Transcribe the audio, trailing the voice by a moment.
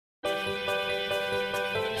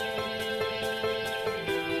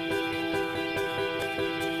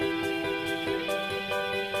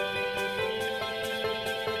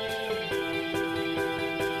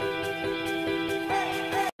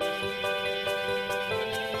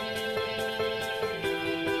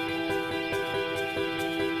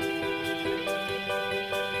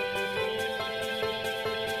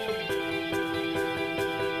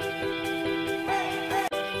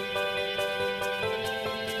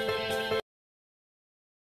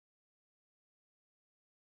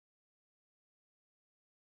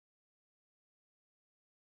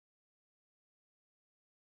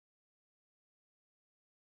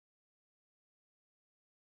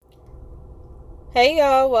Hey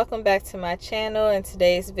y'all, welcome back to my channel. In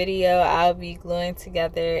today's video I'll be gluing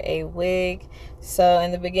together a wig. So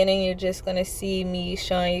in the beginning you're just going to see me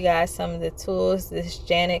showing you guys some of the tools this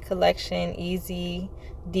Janet Collection Easy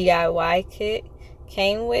DIY kit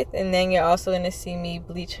came with, and then you're also going to see me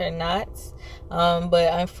bleach her knots.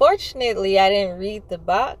 But unfortunately I didn't read the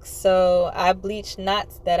box, so I bleached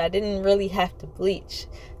knots that I didn't really have to bleach.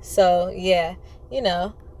 So yeah,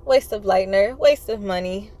 waste of lightener, waste of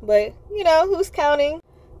money, but who's counting?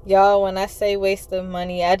 Y'all, when I say waste of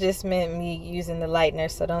money, I just meant me using the lightener,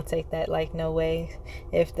 so don't take that like no way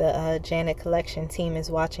if the Janet Collection team is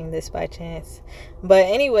watching this by chance. But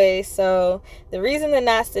anyway, so the reason the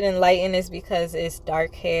knots didn't lighten is because it's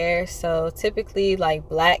dark hair. So typically like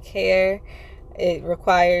black hair, it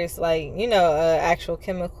requires actual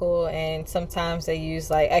chemical, and sometimes they use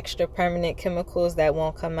like extra permanent chemicals that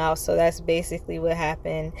won't come out. So that's basically what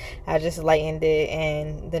happened. I just lightened it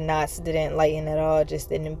and the knots didn't lighten at all, just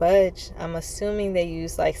didn't budge. I'm assuming they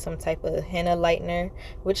use like some type of henna lightener,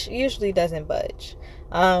 which usually doesn't budge.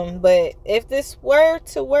 But if this were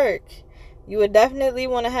to work, you would definitely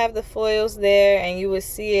want to have the foils there, and you would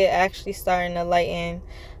see it actually starting to lighten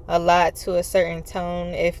a lot to a certain tone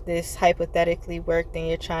if this hypothetically worked and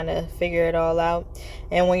you're trying to figure it all out.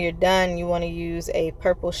 And when you're done, you want to use a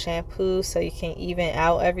purple shampoo so you can even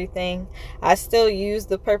out everything. I still use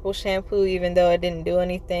the purple shampoo even though it didn't do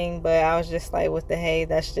anything, but I was just like, what the hey,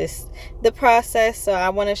 that's just the process. So I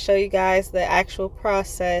want to show you guys the actual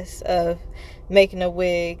process of making a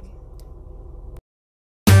wig.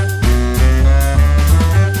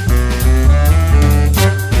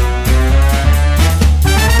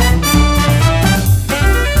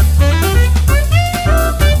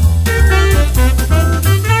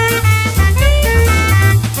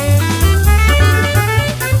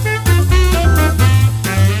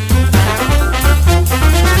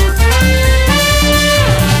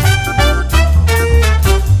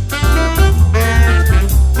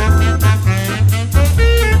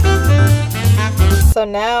 So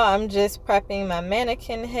now I'm just prepping my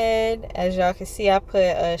mannequin head. As y'all can see, I put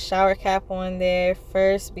a shower cap on there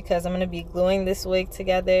first because I'm going to be gluing this wig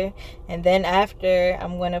together, and then after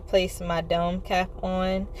I'm going to place my dome cap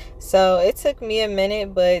on. So it took me a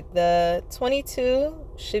minute, but the 22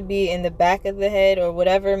 should be in the back of the head, or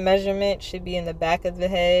whatever measurement should be in the back of the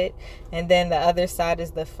head, and then the other side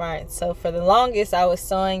is the front. So for the longest I was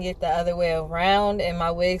sewing it the other way around, and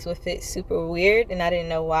my wigs would fit super weird and I didn't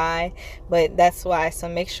know why, but that's why. So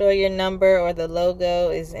make sure your number or the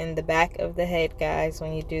logo is in the back of the head, guys,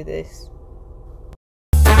 when you do this.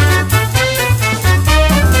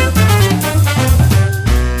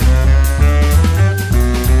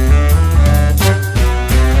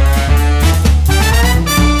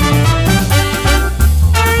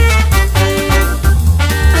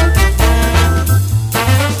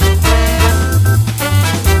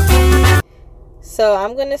 So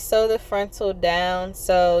I'm going to sew the frontal down.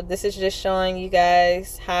 So this is just showing you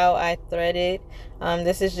guys how I threaded.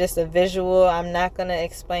 This is just a visual. I'm not going to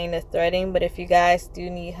explain the threading, but if you guys do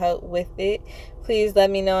need help with it, please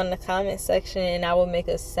let me know in the comment section, and I will make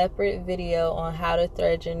a separate video on how to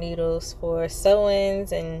thread your needles for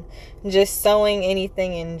sew-ins and just sewing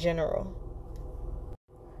anything in general.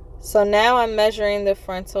 So now I'm measuring the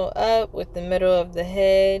frontal up with the middle of the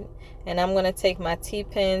head, and I'm going to take my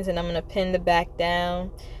T-pins and I'm going to pin the back down.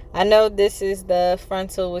 I know this is the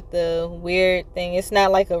frontal with the weird thing. It's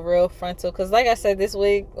not like a real frontal because, like I said, this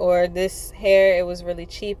wig or this hair, it was really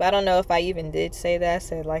cheap. I don't know if I even did say that. I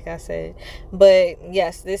said like I said. But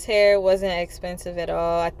yes, this hair wasn't expensive at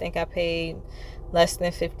all. I think I paid less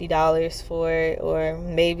than $50 for it, or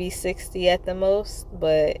maybe $60 at the most,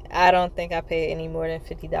 but I don't think I paid any more than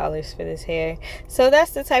 $50 for this hair. So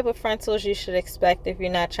that's the type of frontals you should expect if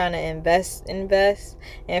you're not trying to invest.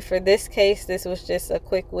 And for this case, this was just a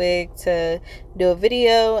quick wig to do a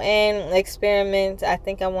video and experiment. I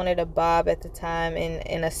think I wanted a bob at the time, and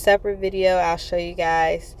in a separate video I'll show you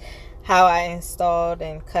guys how I installed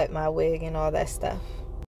and cut my wig and all that stuff.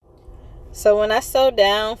 So when I sew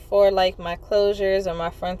down for like my closures or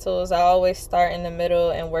my frontals, I always start in the middle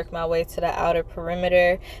and work my way to the outer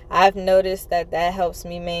perimeter. I've noticed that that helps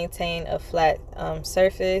me maintain a flat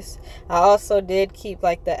surface. I also did keep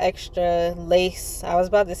like the extra lace. I was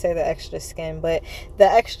about to say the extra skin, but the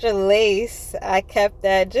extra lace, I kept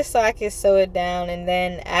that just so I could sew it down, and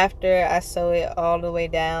then after I sew it all the way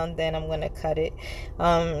down, then I'm going to cut it.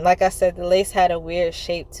 Like I said, the lace had a weird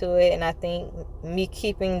shape to it, and I think me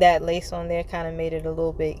keeping that lace on there kind of made it a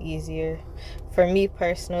little bit easier for me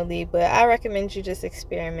personally, but I recommend you just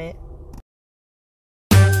experiment.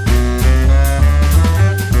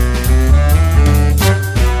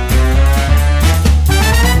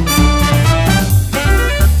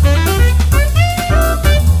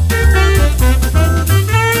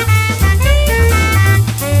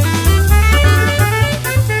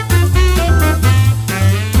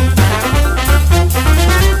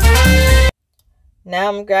 Now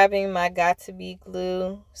I'm grabbing my Got To Be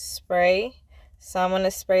glue spray. So I'm going to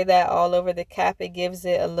spray that all over the cap. It gives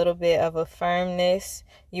it a little bit of a firmness.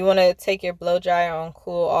 You want to take your blow dryer on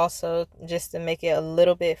cool also, just to make it a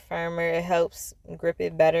little bit firmer. It helps grip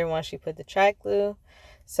it better once you put the track glue.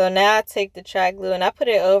 So now I take the track glue and I put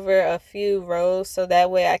it over a few rows so that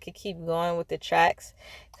way I could keep going with the tracks.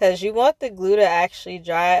 Because you want the glue to actually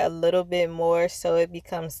dry a little bit more so it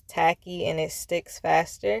becomes tacky and it sticks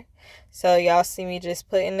faster. So y'all see me just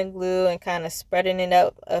putting the glue and kind of spreading it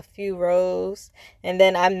up a few rows. And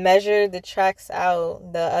then I measure the tracks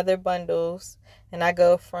out, the other bundles. And I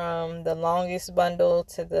go from the longest bundle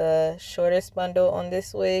to the shortest bundle on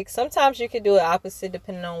this wig. Sometimes you could do it opposite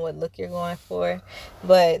depending on what look you're going for.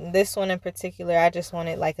 But this one in particular, I just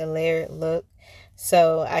wanted like a layered look.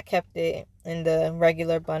 So I kept it in the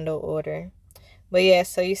regular bundle order. But yeah,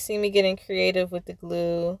 so you see me getting creative with the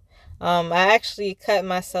glue. I actually cut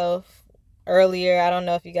myself earlier. I don't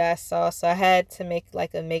know if you guys saw. So I had to make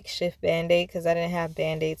like a makeshift band-aid because I didn't have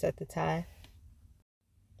band-aids at the time.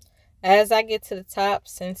 As I get to the top,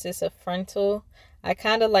 since it's a frontal, I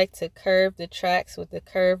kind of like to curve the tracks with the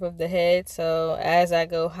curve of the head. So as I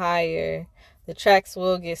go higher, the tracks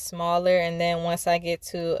will get smaller. And then once I get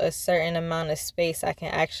to a certain amount of space, I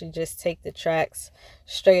can actually just take the tracks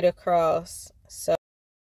straight across. So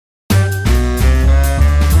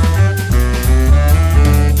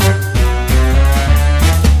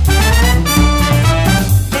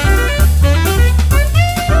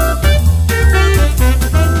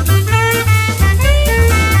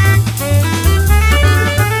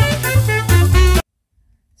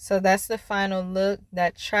So that's the final look.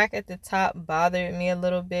 That track at the top bothered me a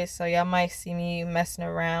little bit, so y'all might see me messing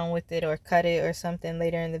around with it or cut it or something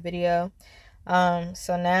later in the video.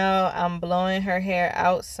 So now I'm blowing her hair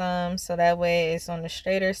out some so that way it's on the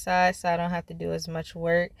straighter side so I don't have to do as much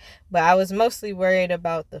work. But I was mostly worried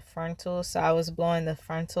about the frontal, so I was blowing the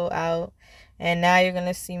frontal out. And now you're going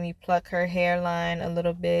to see me pluck her hairline a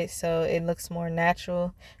little bit so it looks more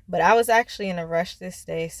natural. But I was actually in a rush this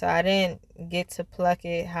day, so I didn't get to pluck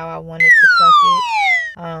it how I wanted to pluck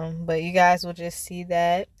it. But you guys will just see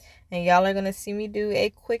that. And y'all are going to see me do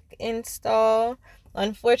a quick install.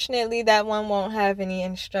 Unfortunately, that one won't have any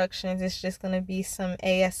instructions. It's just going to be some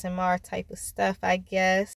ASMR type of stuff, I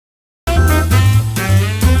guess.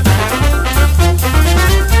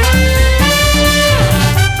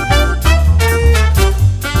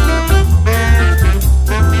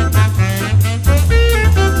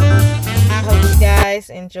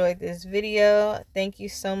 Enjoyed this video. Thank you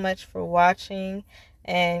so much for watching,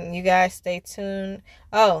 and you guys stay tuned.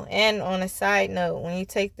 Oh, and on a side note, when you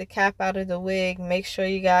take the cap out of the wig, make sure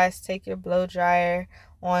you guys take your blow dryer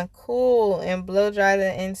on cool and blow dry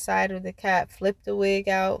the inside of the cap. Flip the wig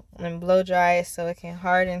out and blow dry it so it can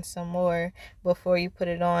harden some more before you put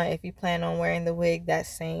it on if you plan on wearing the wig that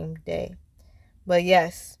same day. But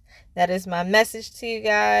yes, that is my message to you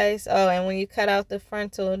guys. Oh, and when you cut out the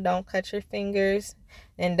frontal, don't cut your fingers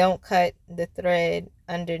and don't cut the thread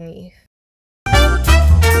underneath.